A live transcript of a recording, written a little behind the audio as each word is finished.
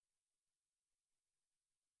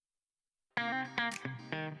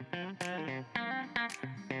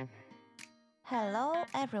Hello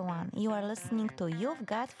everyone, you are listening to You've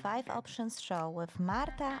Got 5 Options show with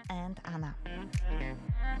Marta and Anna.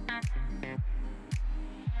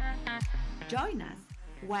 Join us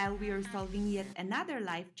while we are solving yet another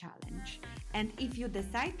life challenge. And if you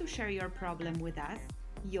decide to share your problem with us,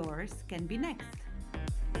 yours can be next.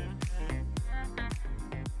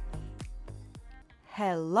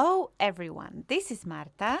 Hello everyone, this is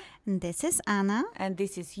Marta. This is Anna And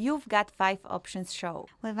this is You've Got 5 Options show.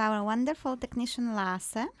 with our wonderful technician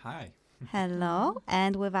Lasse. Hi. Hello.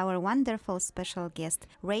 And with our wonderful special guest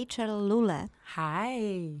Rachel Lule.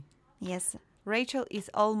 Hi. Yes, Rachel is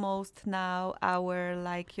almost now our,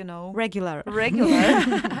 regular.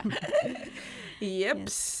 Yep.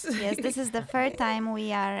 Yes, this is the third time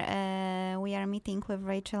we are meeting with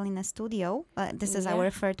Rachel in a studio. This is our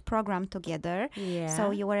third program together. Yeah. So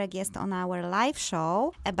you were a guest on our live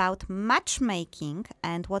show about matchmaking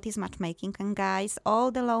and what is matchmaking. And guys, all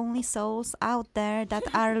the lonely souls out there that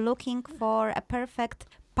are looking for a perfect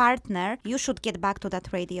partner, you should get back to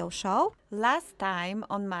that radio show. Last time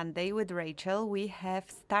on Monday with Rachel, we have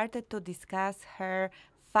started to discuss her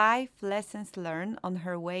 5 lessons learned on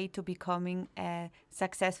her way to becoming a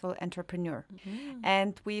successful entrepreneur.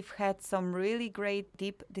 And we've had some really great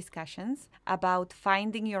deep discussions about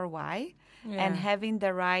finding your why and having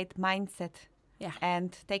the right mindset.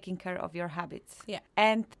 And taking care of your habits.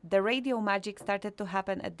 And the radio magic started to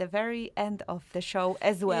happen at the very end of the show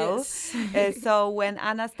as well. Yes. So when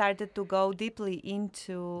Anna started to go deeply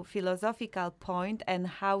into philosophical point and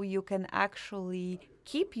how you can actually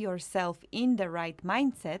keep yourself in the right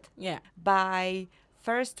mindset by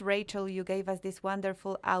first, Rachel, you gave us this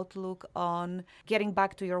wonderful outlook on getting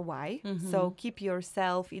back to your why. So keep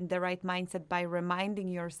yourself in the right mindset by reminding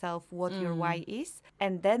yourself what your why is.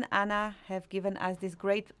 And then Anna have given us this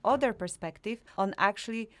great other perspective on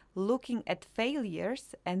actually looking at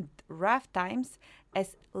failures and rough times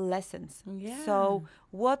as lessons. So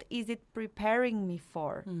what is it preparing me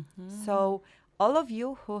for? So all of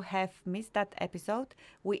you who have missed that episode,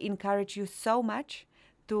 we encourage you so much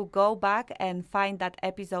to go back and find that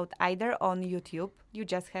episode either on YouTube. You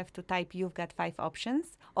just have to type You've Got 5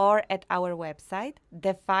 Options, or at our website,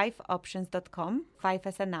 the5options.com, 5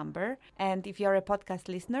 as a number. And if you're a podcast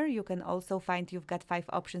listener, you can also find You've Got 5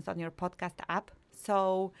 Options on your podcast app.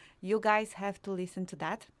 So you guys have to listen to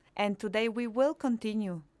that. And today we will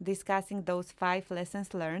continue discussing those 5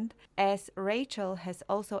 lessons learned, as Rachel has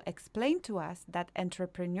also explained to us that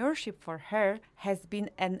entrepreneurship for her has been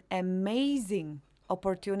an amazing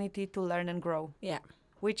opportunity to learn and grow.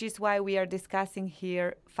 Which is why we are discussing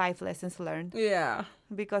here 5 lessons learned.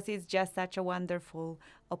 Because it's just such a wonderful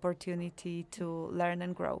opportunity to learn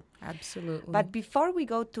and grow. Absolutely. But before we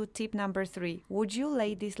go to tip number 3, would you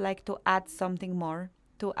ladies like to add something more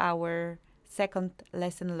to our second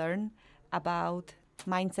lesson learned about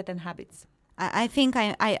mindset and habits? I think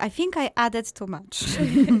I added too much.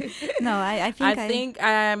 No, I think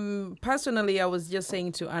personally, I was just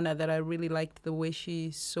saying to Anna that I really liked the way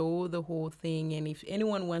she saw the whole thing. And if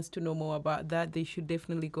anyone wants to know more about that, they should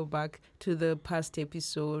definitely go back to the past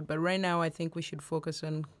episode. But right now, I think we should focus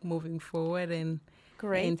on moving forward and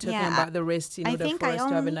talking about the rest in order for us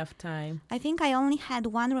to have enough time. I think I only had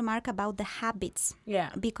one remark about the habits.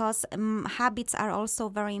 Because habits are also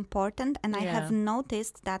very important. And I have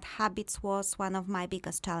noticed that habits was one of my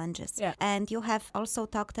biggest challenges. And you have also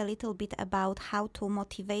talked a little bit about how to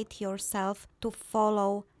motivate yourself to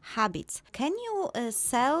follow habits. Can you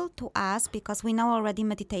sell to us, because we know already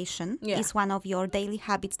meditation is one of your daily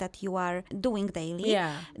habits that you are doing daily.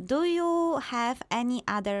 Do you have any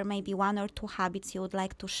other, maybe 1 or 2 habits you would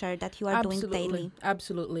like to share that you are doing daily?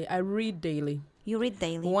 Absolutely. I read daily. You read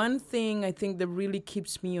daily. One thing I think that really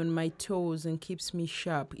keeps me on my toes and keeps me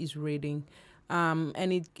sharp is reading.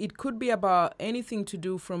 And it could be about anything to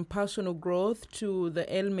do from personal growth to the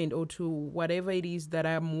element or to whatever it is that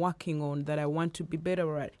I'm working on that I want to be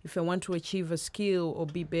better at. If I want to achieve a skill or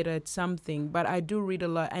be better at something, but I do read a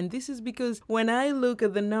lot. And this is because when I look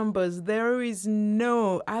at the numbers, there is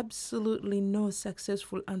absolutely no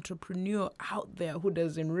successful entrepreneur out there who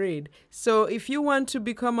doesn't read. So if you want to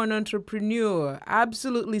become an entrepreneur,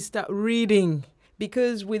 absolutely start reading.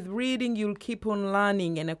 Because with reading, you'll keep on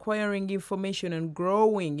learning and acquiring information and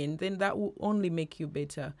growing, and then that will only make you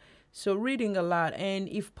better. So reading a lot, and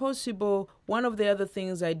if possible, one of the other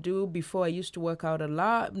things I do, before I used to work out a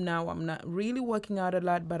lot. Now I'm not really working out a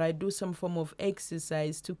lot, but I do some form of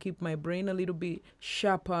exercise to keep my brain a little bit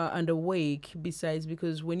sharper and awake. Besides,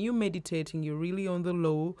 because when you're meditating, you're really on the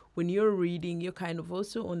low. When you're reading, you're kind of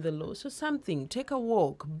also on the low. So take a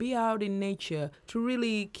walk, be out in nature to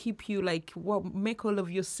really keep you make all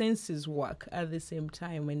of your senses work at the same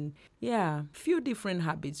time. And few different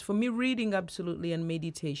habits. For me, reading absolutely and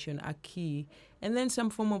meditation are key. And then some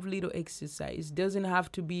form of little exercise. Doesn't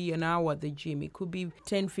have to be an hour at the gym. It could be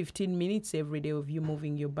 10, 15 minutes every day of you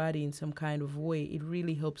moving your body in some kind of way. It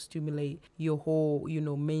really helps stimulate your whole,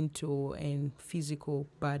 mental and physical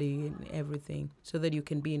body and everything, so that you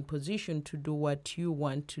can be in position to do what you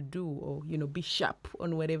want to do, or, be sharp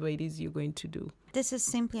on whatever it is you're going to do. This is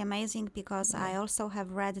simply amazing, because I also have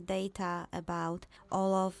read data about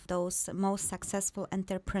all of those most successful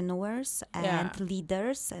entrepreneurs and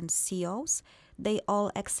leaders and CEOs. They all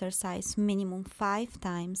exercise minimum 5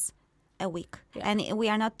 times a week. Yeah. And we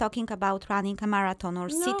are not talking about running a marathon or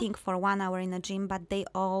sitting for 1 hour in a gym, but they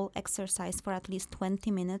all exercise for at least 20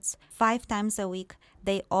 minutes, 5 times a week.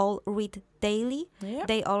 They all read daily. Yep.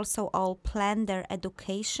 They also all plan their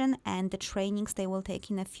education and the trainings they will take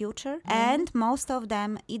in the future. Mm-hmm. And most of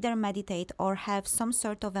them either meditate or have some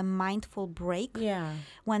sort of a mindful break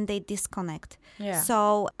when they disconnect. Yeah.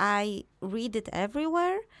 So I read it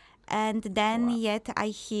everywhere. And then yet I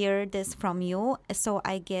hear this from you. So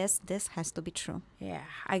I guess this has to be true. Yeah.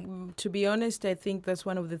 To be honest, I think that's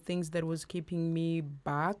one of the things that was keeping me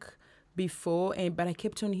back before, but I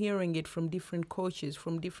kept on hearing it from different coaches,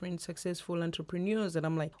 from different successful entrepreneurs, and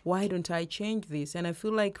I'm like, why don't I change this? And I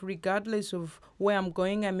feel like regardless of where I'm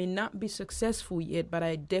going, I may not be successful yet, but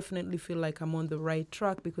I definitely feel like I'm on the right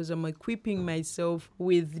track, because I'm equipping myself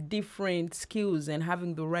with different skills and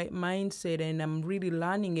having the right mindset, and I'm really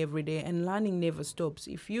learning every day, and learning never stops.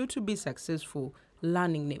 If you're to be successful,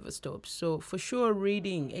 learning never stops. So for sure,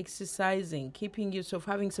 reading, exercising, keeping yourself,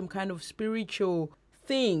 having some kind of spiritual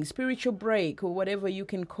break, or whatever you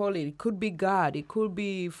can call it. It could be God. It could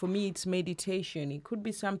be, for me, it's meditation. It could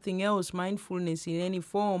be something else, mindfulness in any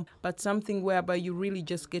form, but something whereby you really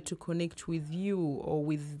just get to connect with you, or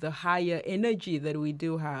with the higher energy that we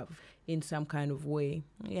do have in some kind of way.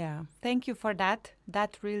 Yeah. Thank you for that.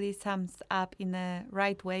 That really sums up in a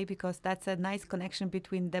right way, because that's a nice connection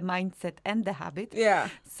between the mindset and the habit. Yeah.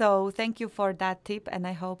 So thank you for that tip. And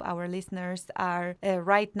I hope our listeners are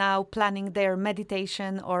right now planning their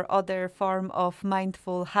meditation or other form of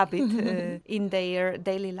mindful habit in their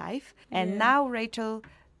daily life. And now, Rachel,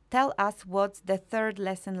 tell us what's the third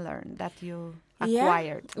lesson learned that you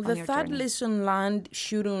acquired on your journey. The third lesson learned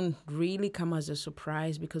shouldn't really come as a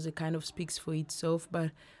surprise, because it kind of speaks for itself. But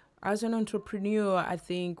as an entrepreneur, I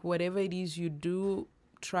think whatever it is you do,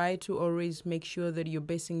 try to always make sure that you're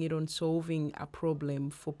basing it on solving a problem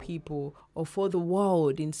for people or for the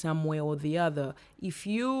world in some way or the other. If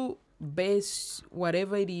you base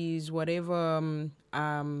whatever it is, whatever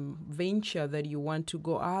venture that you want to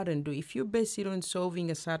go out and do, if you base it on solving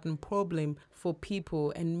a certain problem for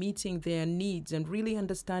people and meeting their needs and really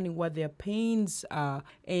understanding what their pains are,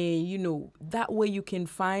 and that way you can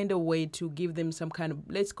find a way to give them some kind of,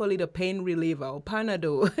 let's call it a pain reliever or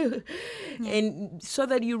Panadol, and so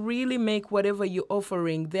that you really make whatever you're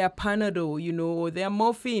offering their Panadol, or their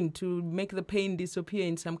morphine to make the pain disappear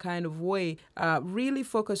in some kind of way. Really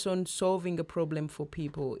focus on solving a problem for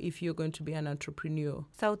people if you're going to be an entrepreneur.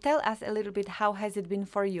 So tell us a little bit, how has it been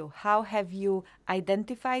for you? How have you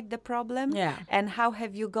identified the problem? Yeah. And how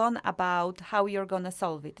have you gone about how you're going to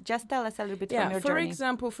solve it? Just tell us a little bit from your journey.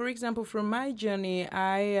 For example, from my journey,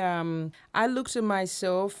 I looked at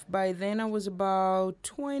myself. By then I was about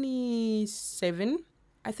 27.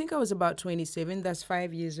 I think I was about 27. That's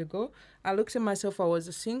 5 years ago. I looked at myself. I was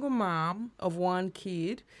a single mom of 1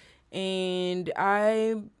 kid. And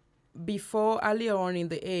before, earlier on in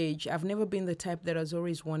the age, I've never been the type that has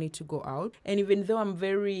always wanted to go out. And even though I'm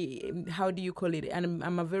very, and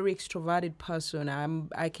I'm a very extroverted person,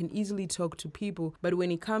 I can easily talk to people. But when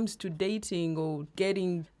it comes to dating or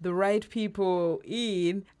getting the right people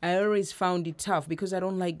in, I always found it tough, because I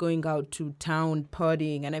don't like going out to town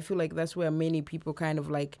partying. And I feel like that's where many people kind of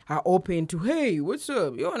like are open to, hey, what's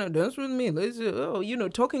up? You want to dance with me? Let's,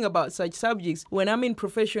 talking about such subjects. When I'm in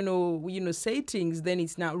professional, settings, then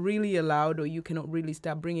it's not really allowed, or you cannot really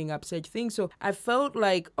start bringing up such things. So I felt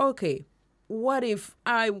like, okay, what if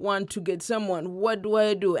I want to get someone? What do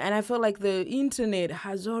I do? And I felt like the internet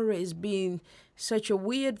has always been such a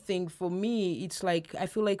weird thing for me. It's like, I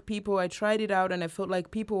feel like I tried it out and I felt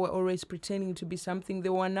like people were always pretending to be something they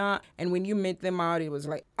were not. And when you met them out, it was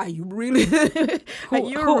like, are you really?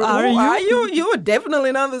 Who are you? You're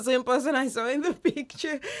definitely not the same person I saw in the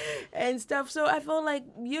picture and stuff. So I felt like,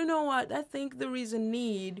 you know what? I think there is a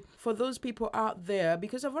need for those people out there,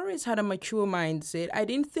 because I've always had a mature mindset. I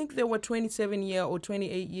didn't think there were 27-year or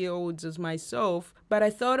 28-year-olds as myself, but I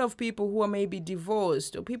thought of people who are maybe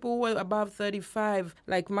divorced or people who are above 35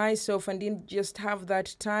 like myself and didn't just have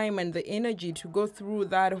that time and the energy to go through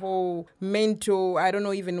that whole mental, I don't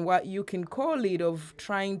know even what you can call it, of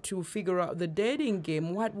trying to figure out the dating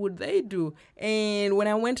game. What would they do? And when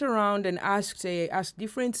I went around and asked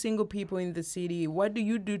different single people in the city, what do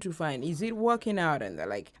you do to find? Is it working out? And they're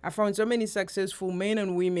like, I found so many successful men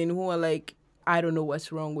and women who are like, I don't know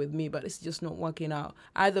what's wrong with me, but it's just not working out.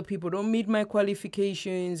 Either people don't meet my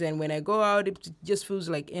qualifications, and when I go out, it just feels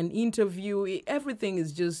like an interview. Everything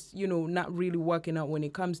is just, not really working out when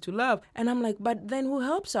it comes to love. And I'm like, but then who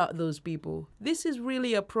helps out those people? This is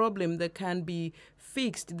really a problem that can be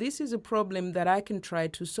fixed. This is a problem that I can try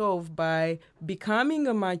to solve by becoming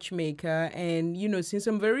a matchmaker. And, since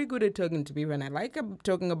I'm very good at talking to people and I like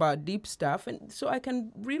talking about deep stuff, and so I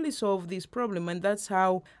can really solve this problem. And that's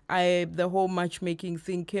how the whole matchmaking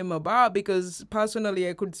thing came about, because personally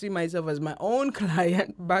I could see myself as my own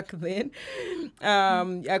client back then.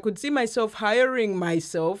 I could see myself hiring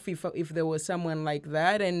myself if there was someone like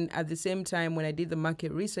that. And at the same time, when I did the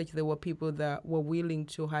market research, there were people that were willing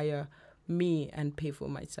to hire me and pay for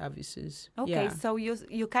my services. Okay, so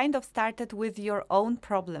you kind of started with your own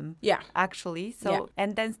problem. Yeah. Actually. So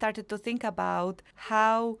and then started to think about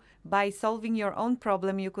how by solving your own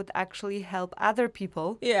problem you could actually help other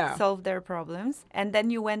people solve their problems. And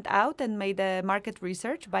then you went out and made a market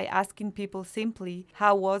research by asking people simply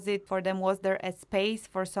how was it for them, was there a space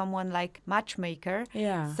for someone like matchmaker?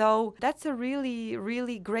 Yeah. So that's a really,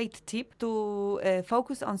 really great tip to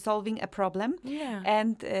focus on solving a problem. Yeah.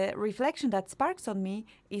 And reflection that sparks on me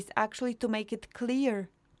is actually to make it clear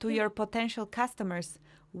to your potential customers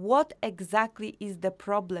what exactly is the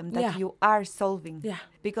problem that you are solving. Yeah.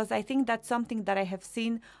 Because I think that's something that I have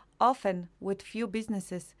seen often with few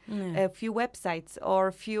businesses, a few websites or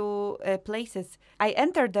few places. I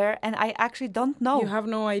enter there and I actually don't know. You have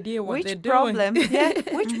no idea what they're doing.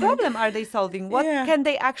 Which Mm-hmm. problem are they solving? What can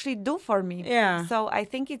they actually do for me? Yeah. So I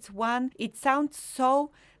think it sounds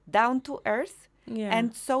so down to earth. Yeah.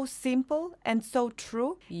 And so simple and so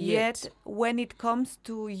true. Yet when it comes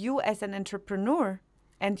to you as an entrepreneur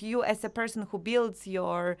and you as a person who builds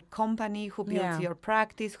your company, who builds your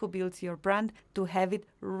practice, who builds your brand, to have it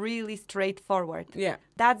really straightforward. Yeah.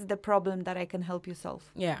 That's the problem that I can help you solve.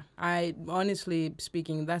 Yeah. I honestly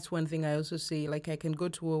speaking, that's one thing I also say. Like, I can go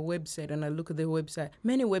to a website and I look at the website.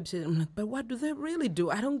 Many websites, I'm like, but what do they really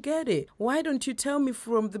do? I don't get it. Why don't you tell me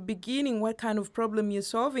from the beginning what kind of problem you're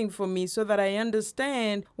solving for me so that I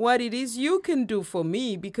understand what it is you can do for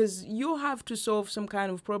me? Because you have to solve some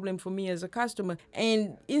kind of problem for me as a customer.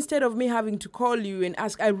 And instead of me having to call you and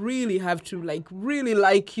ask, I really have to really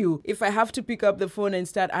like you. If I have to pick up the phone and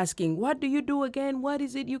start asking, what do you do again? What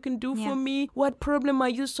is it you can do for me? What problem are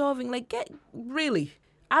you solving? Really,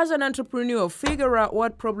 as an entrepreneur, figure out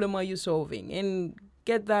what problem are you solving and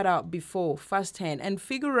get that out before, firsthand, and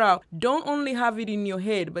figure out, don't only have it in your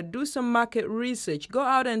head, but do some market research. Go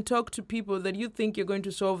out and talk to people that you think you're going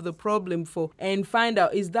to solve the problem for and find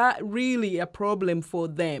out, is that really a problem for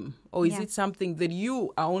them? Or is it something that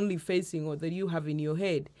you are only facing or that you have in your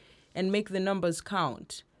head? And make the numbers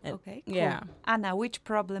count. Okay, cool. Yeah. Anna, which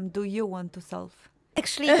problem do you want to solve?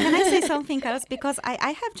 Actually, can I say something else? Because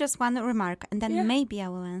I have just one remark, and then maybe I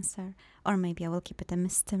will answer, or maybe I will keep it a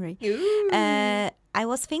mystery. I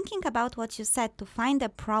was thinking about what you said, to find a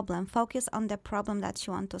problem, focus on the problem that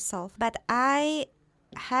you want to solve. But I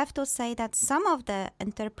have to say that some of the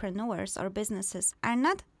entrepreneurs or businesses are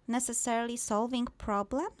not necessarily solving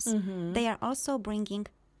problems. Mm-hmm. They are also bringing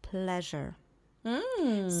pleasure.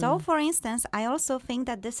 So, for instance, I also think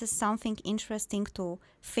that this is something interesting to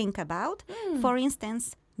think about. For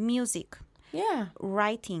instance, music,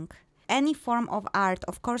 writing, any form of art.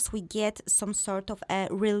 Of course, we get some sort of a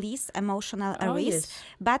release, emotional release. Yes.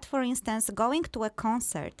 But, for instance, going to a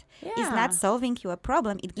concert is not solving you a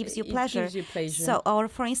problem. It gives you pleasure. It gives you pleasure. So, or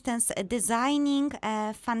for instance, designing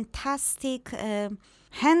fantastic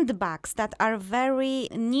handbags that are very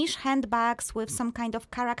niche handbags with some kind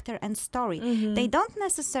of character and story. Mm-hmm. They don't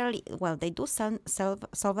necessarily, they do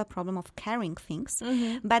solve a problem of carrying things,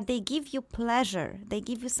 but they give you pleasure. They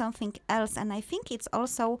give you something else. And I think it's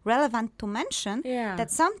also relevant to mention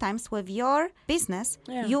that sometimes with your business,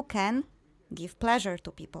 you can give pleasure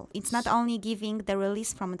to people. It's not only giving the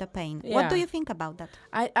release from the pain. What do you think about that?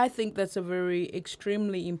 I think that's a very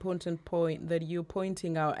extremely important point that you're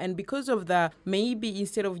pointing out. And because of that, maybe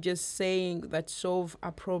instead of just saying that solve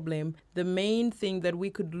a problem, the main thing that we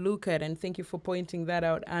could look at, and thank you for pointing that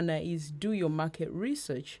out, Anna, is do your market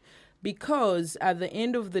research. Because at the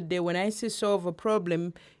end of the day, when I say solve a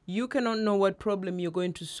problem, you cannot know what problem you're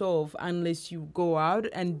going to solve unless you go out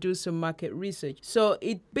and do some market research. So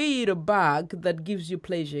be it a bug that gives you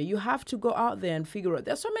pleasure, you have to go out there and figure out.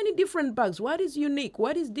 There's so many different bugs. What is unique?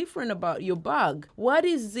 What is different about your bug? What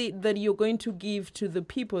is it that you're going to give to the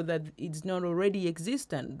people that it's not already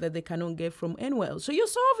existent, that they cannot get from anywhere else? So you're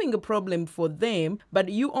solving a problem for them, but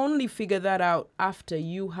you only figure that out after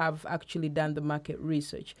you have actually done the market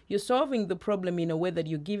research. You're solving the problem in a way that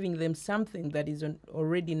you're giving them something that is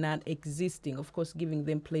already not existing, of course, giving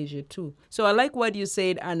them pleasure too. So I like what you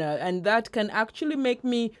said, Anna, and that can actually make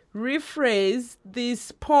me rephrase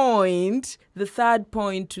this point, the third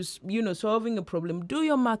point, to, solving a problem. Do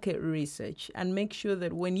your market research and make sure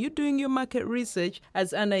that when you're doing your market research,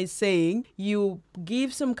 as Anna is saying, you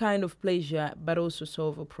give some kind of pleasure, but also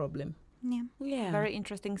solve a problem. Yeah. Very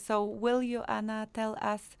interesting. So will you, Anna, tell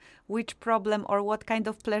us which problem or what kind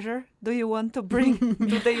of pleasure do you want to bring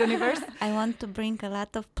to the universe? I want to bring a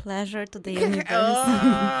lot of pleasure to the universe.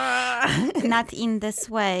 Not in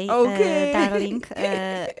this way, darling.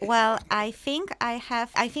 Well, I think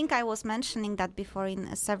I was mentioning that before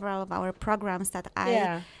in several of our programs that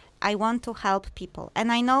I want to help people.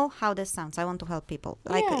 And I know how this sounds. I want to help people.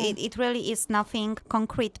 It really is nothing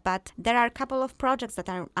concrete, but there are a couple of projects that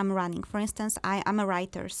I'm running. For instance, I am a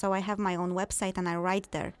writer, so I have my own website and I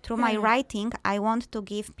write there. Through my writing, I want to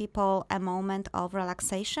give people a moment of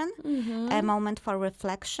relaxation, a moment for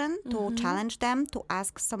reflection, to challenge them, to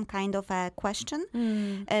ask some kind of a question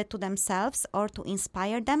to themselves, or to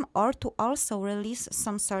inspire them, or to also release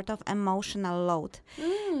some sort of emotional load.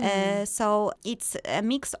 So it's a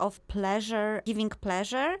mix of pleasure, giving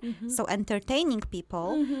pleasure, so entertaining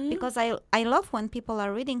people, because I love when people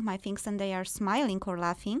are reading my things and they are smiling or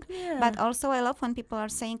laughing, but also I love when people are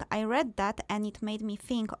saying, I read that and it made me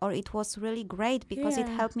think, or it was really great because it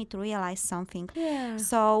helped me to realize something.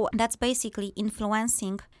 So that's basically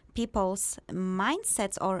influencing people's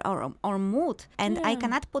mindsets or mood, and I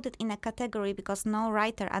cannot put it in a category because no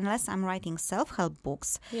writer, unless I'm writing self-help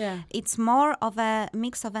books, it's more of a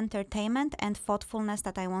mix of entertainment and thoughtfulness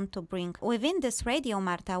that I want to bring within this radio.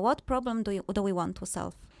 Marta, what problem do we want to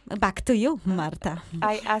solve? Back to you, Marta.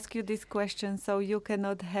 I ask you this question, so you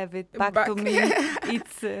cannot have it back to me.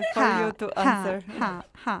 It's for you to answer.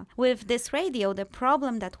 With this radio, the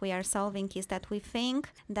problem that we are solving is that we think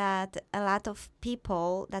that a lot of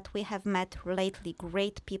people that we have met lately,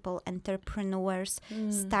 great people, entrepreneurs,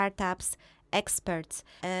 startups, experts,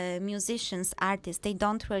 musicians, artists, they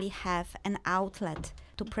don't really have an outlet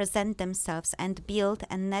to present themselves and build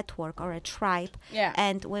a network or a tribe.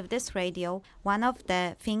 And with this radio, one of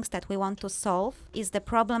the things that we want to solve is the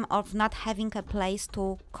problem of not having a place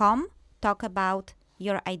to come, talk about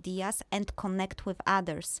your ideas and connect with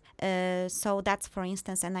others. So that's, for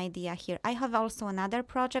instance, an idea here. I have also another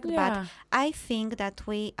project, but I think that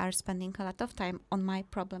we are spending a lot of time on my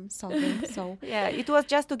problem solving. So it was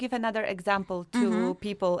just to give another example to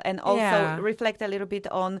people and also reflect a little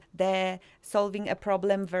bit on the solving a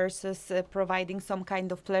problem versus providing some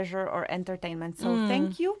kind of pleasure or entertainment. So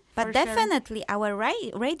thank you. But definitely our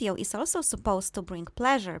radio is also supposed to bring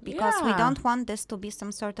pleasure, because we don't want this to be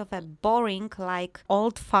some sort of a boring, like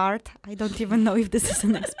old fart. I don't even know if this is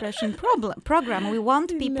an expression program. We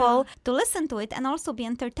want people to listen to it and also be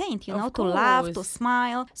entertained, to laugh, to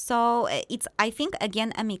smile. So it's, I think,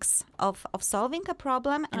 again, a mix of solving a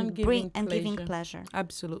problem and giving pleasure.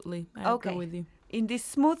 Absolutely. I agree with you. In this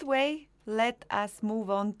smooth way, let us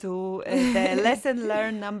move on to the lesson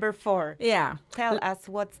learned number 4. Tell us,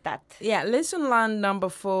 what's that? Lesson learned number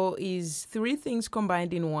 4 is 3 things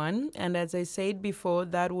combined in one. And as I said before,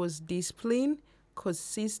 that was discipline,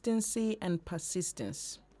 consistency, and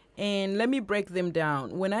persistence. And let me break them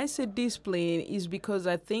down. When I say discipline, is because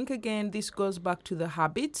I think, again, this goes back to the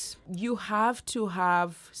habits. You have to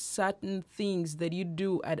have certain things that you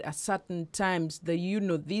do at a certain times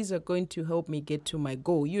that these are going to help me get to my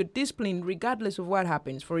goal. You're disciplined regardless of what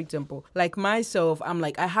happens. For example, like myself, I'm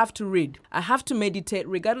like, I have to read. I have to meditate.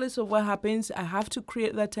 Regardless of what happens, I have to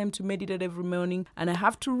create that time to meditate every morning. And I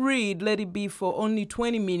have to read, let it be for only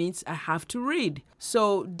 20 minutes. I have to read.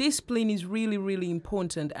 So discipline is really, really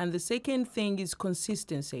important. And the second thing is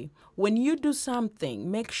consistency. When you do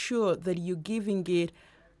something, make sure that you're giving it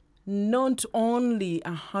not only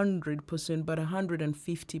 100%, but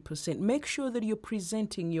 150%. Make sure that you're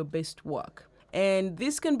presenting your best work. And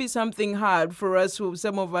this can be something hard for us,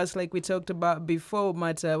 some of us, like we talked about before,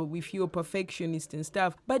 Marta, if you're a perfectionist and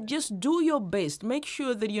stuff. But just do your best. Make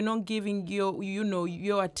sure that you're not giving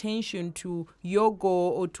your attention to your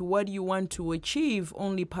goal or to what you want to achieve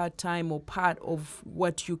only part-time or part of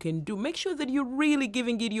what you can do. Make sure that you're really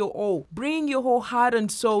giving it your all. Bring your whole heart and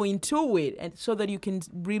soul into it, and so that you can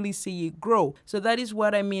really see it grow. So that is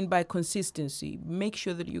what I mean by consistency. Make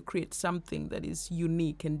sure that you create something that is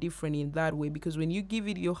unique and different in that way. Because when you give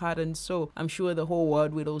it your heart and soul, I'm sure the whole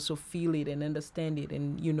world will also feel it and understand it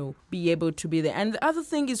and, be able to be there. And the other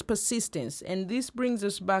thing is persistence. And this brings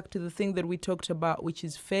us back to the thing that we talked about, which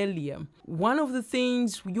is failure. One of the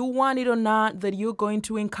things, you want it or not, that you're going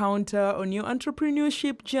to encounter on your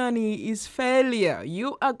entrepreneurship journey is failure.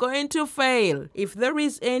 You are going to fail. If there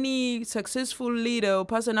is any successful leader or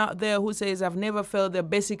person out there who says, I've never failed, they're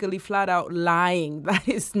basically flat out lying. That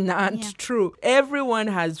is not true. Everyone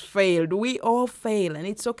has failed. We all fail, and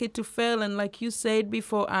it's okay to fail. And like you said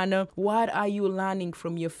before, Anna, what are you learning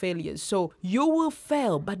from your failures? So you will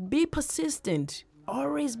fail, but be persistent.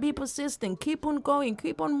 Always be persistent. Keep on going.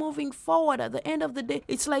 Keep on moving forward. At the end of the day,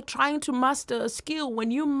 it's like trying to master a skill.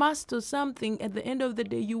 When you master something, at the end of the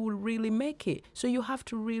day, you will really make it. So you have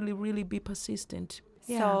to really, really be persistent.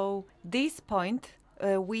 Yeah. So this point,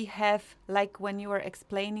 we have, like when you were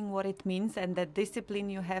explaining what it means and the discipline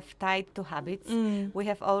you have tied to habits, we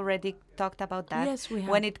have already talked about that. Yes, we have.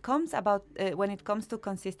 When it comes to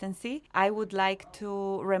consistency, I would like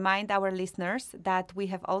to remind our listeners that we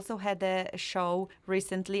have also had a show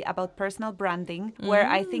recently about personal branding, where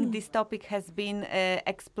I think this topic has been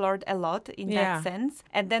explored a lot in that sense.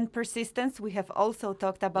 And then persistence, we have also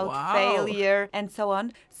talked about failure and so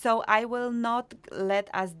on. So I will not let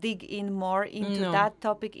us dig in more into that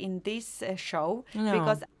topic in this show,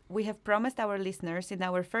 because we have promised our listeners in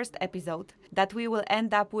our first episode that we will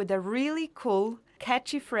end up with a really cool,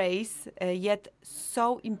 catchy phrase, yet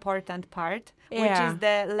so important part, which is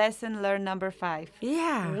the lesson learned number 5.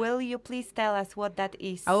 Yeah. Will you please tell us what that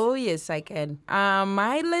is? Oh, yes, I can.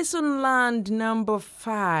 My lesson learned number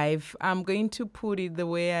 5, I'm going to put it the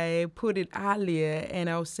way I put it earlier, and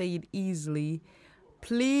I'll say it easily.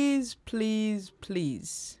 Please, please,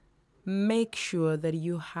 please make sure that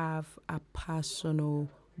you have a personal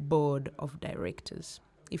board of directors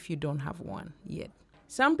if you don't have one yet.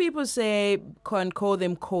 Some people can call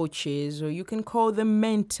them coaches, or you can call them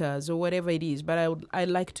mentors, or whatever it is. But I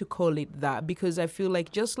like to call it that, because I feel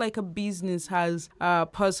like just like a business has a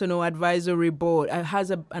personal advisory board,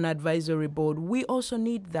 an advisory board, we also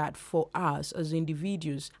need that for us as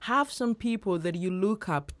individuals. Have some people that you look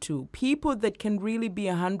up to, people that can really be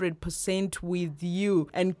 100% with you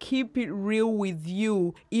and keep it real with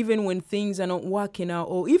you, even when things are not working out,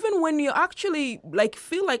 or even when you actually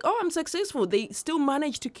feel like, oh, I'm successful. They still manage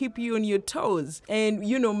to keep you on your toes and,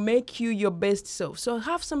 make you your best self. So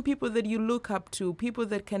have some people that you look up to, people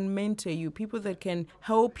that can mentor you, people that can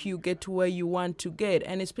help you get to where you want to get,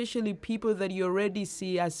 and especially people that you already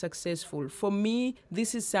see as successful. For me,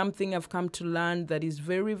 this is something I've come to learn that is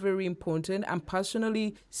very, very important. I'm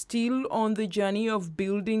personally still on the journey of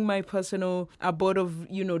building my personal board of,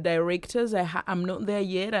 directors. I'm not there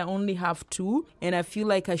yet. I only have 2, and I feel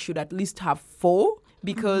like I should at least have 4.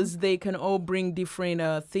 Because they can all bring different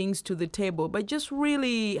things to the table. But just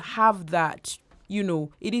really have that,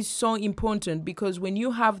 it is so important, because when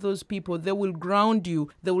you have those people, they will ground you.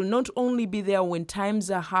 They will not only be there when times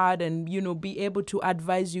are hard and, be able to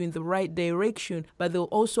advise you in the right direction, but they'll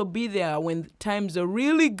also be there when times are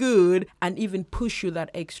really good and even push you that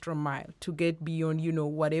extra mile to get beyond,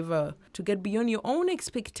 to get beyond your own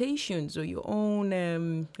expectations or your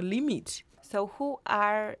own limit. So who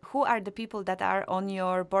are the people that are on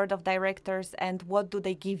your board of directors, and what do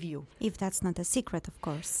they give you? If that's not a secret, of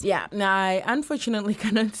course. Yeah, now I unfortunately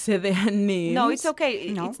cannot say their names. No, it's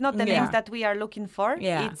okay. No. It's not the names that we are looking for.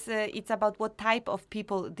 Yeah. It's about what type of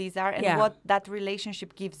people these are and what that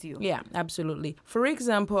relationship gives you. Yeah, absolutely. For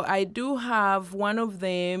example, I do have one of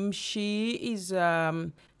them. She is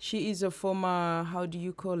a former, how do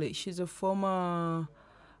you call it? She's a former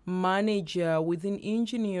manager within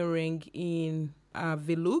engineering in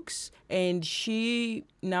Velux, and she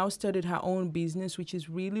now started her own business, which is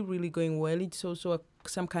really, really going well. It's also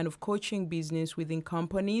some kind of coaching business within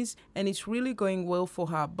companies, and it's really going well for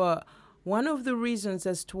her. But one of the reasons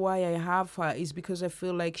as to why I have her is because I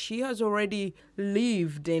feel like she has already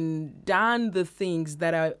lived and done the things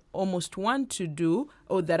that I almost want to do,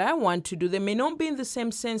 or that I want to do. They may not be in the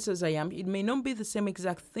same sense as I am. It may not be the same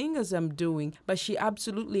exact thing as I'm doing, but she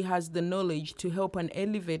absolutely has the knowledge to help and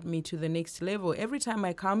elevate me to the next level. Every time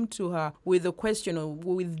I come to her with a question or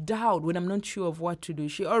with doubt, when I'm not sure of what to do,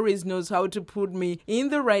 she always knows how to put me in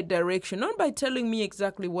the right direction, not by telling me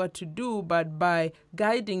exactly what to do, but by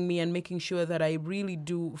guiding me and making sure that I really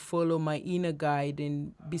do follow my inner guide,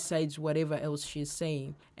 and besides whatever else she's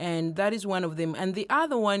saying. And that is one of them. And the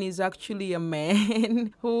other one is actually a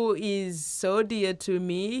man who is so dear to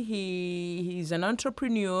me. He's an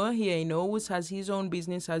entrepreneur. He knows has his own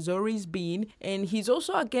business, has always been. And he's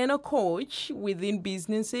also, again, a coach within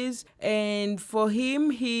businesses. And for him,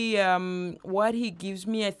 what he gives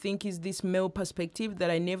me, I think, is this male perspective that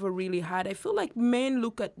I never really had. I feel like men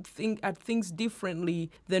look at things differently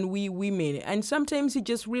than we women. And sometimes he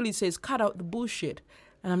just really says, cut out the bullshit.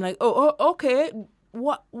 And I'm like, oh okay.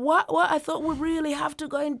 What? I thought we really have to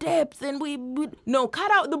go in depth, and no, cut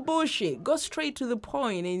out the bullshit. Go straight to the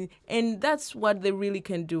point, and that's what they really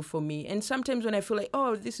can do for me. And sometimes when I feel like,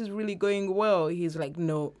 oh, this is really going well, he's like,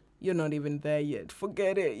 no, you're not even there yet.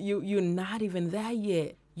 Forget it. You're not even there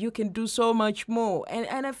yet. You can do so much more.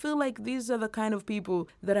 And I feel like these are the kind of people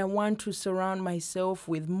that I want to surround myself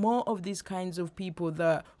with. More of these kinds of people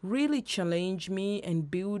that really challenge me and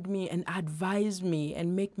build me and advise me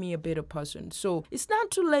and make me a better person. So it's not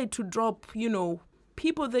too late to drop,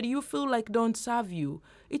 people that you feel like don't serve you.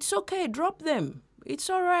 It's okay. Drop them. It's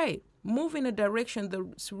all right. Move in a direction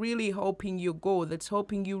that's really helping you go, that's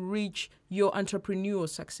helping you reach your entrepreneurial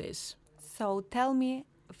success. So tell me,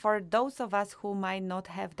 for those of us who might not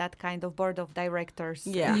have that kind of board of directors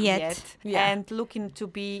yet. And looking to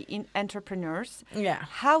be entrepreneurs,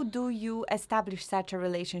 how do you establish such a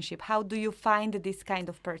relationship? How do you find this kind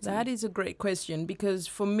of person? That is a great question, because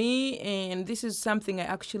for me, and this is something I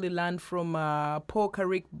actually learned from Paul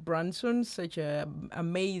Carrick-Brunson, such an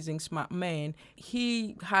amazing, smart man.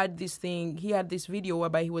 He had this video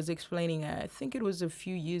whereby he was explaining, I think it was a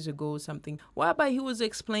few years ago or something, whereby he was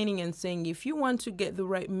explaining and saying, if you want to get the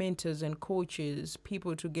right mentors and coaches,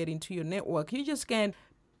 people to get into your network, you just can't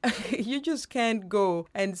go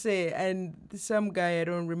and say, and some guy, I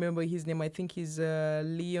don't remember his name, I think he's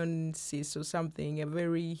Leon Sis or something, a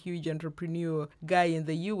very huge entrepreneur guy in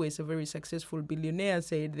the US, a very successful billionaire,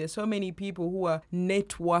 said there's so many people who are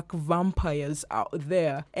network vampires out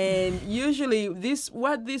there. And usually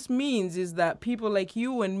what this means is that people like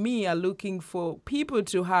you and me are looking for people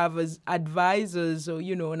to have as advisors or,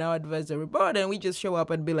 on our advisory board, and we just show up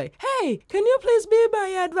and be like, hey, can you please be my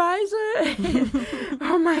advisor?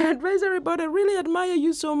 Oh my advisory board, I really admire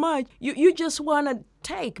you so much. You just want to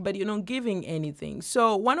take, but you're not giving anything.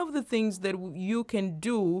 So one of the things that you can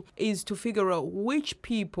do is to figure out which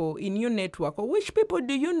people in your network, or which people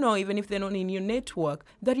do you know, even if they're not in your network,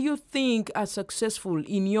 that you think are successful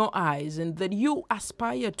in your eyes and that you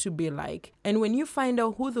aspire to be like. And when you find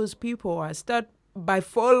out who those people are, start by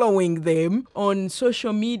following them on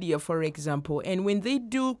social media, for example. And when they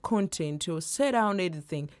do content or say down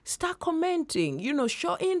anything, start commenting,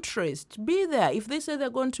 show interest, be there. If they say they're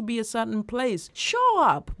going to be a certain place, show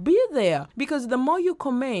up, be there. Because the more you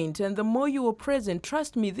comment and the more you are present,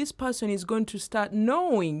 trust me, this person is going to start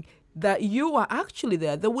knowing that you are actually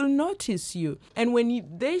there. They will notice you. And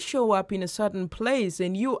when they show up in a certain place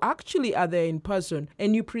and you actually are there in person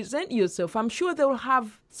and you present yourself, I'm sure they'll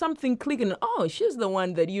have something clicking. Oh, she's the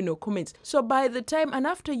one that, comments. So by the time, and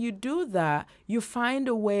after you do that, you find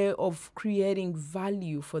a way of creating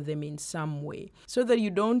value for them in some way, so that you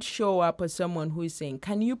don't show up as someone who is saying,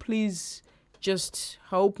 can you please just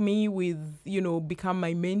help me with, become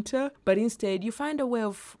my mentor? But instead, you find a way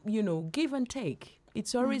of, give and take.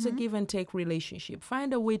 It's always a give and take relationship.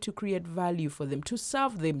 Find a way to create value for them, to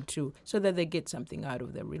serve them too, so that they get something out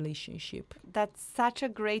of the relationship. That's such a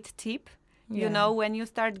great tip. Yeah. When you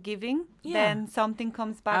start giving, then something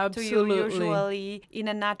comes back to you, usually in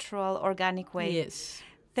a natural, organic way. Yes.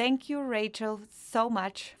 Thank you, Rachel, so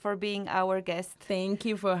much for being our guest. Thank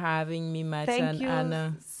you for having me, Mata and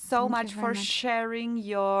Anna. So much for sharing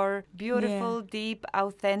your beautiful, deep,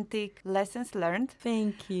 authentic lessons learned.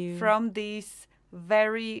 Thank you. From this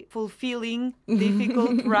very fulfilling,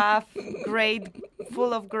 difficult, rough, great,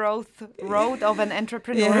 full of growth road of an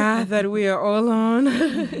entrepreneur. Yeah, that we are all on.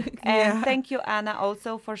 And thank you, Anna,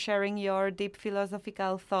 also for sharing your deep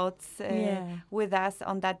philosophical thoughts with us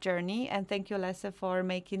on that journey. And thank you, Lasse, for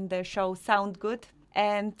making the show sound good.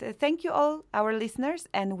 And thank you all, our listeners,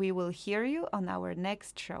 and we will hear you on our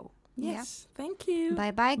next show. Yes, thank you.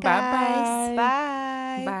 Bye-bye, guys.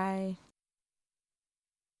 Bye. Bye.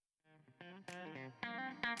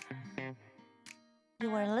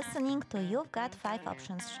 You are listening to You've Got 5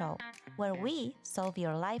 Options show, where we solve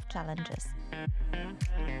your life challenges.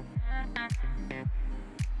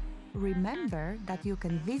 Remember that you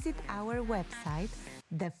can visit our website,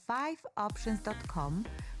 the5options.com,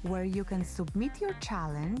 where you can submit your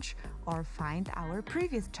challenge or find our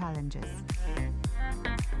previous challenges.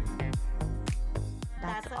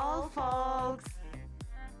 That's all, folks.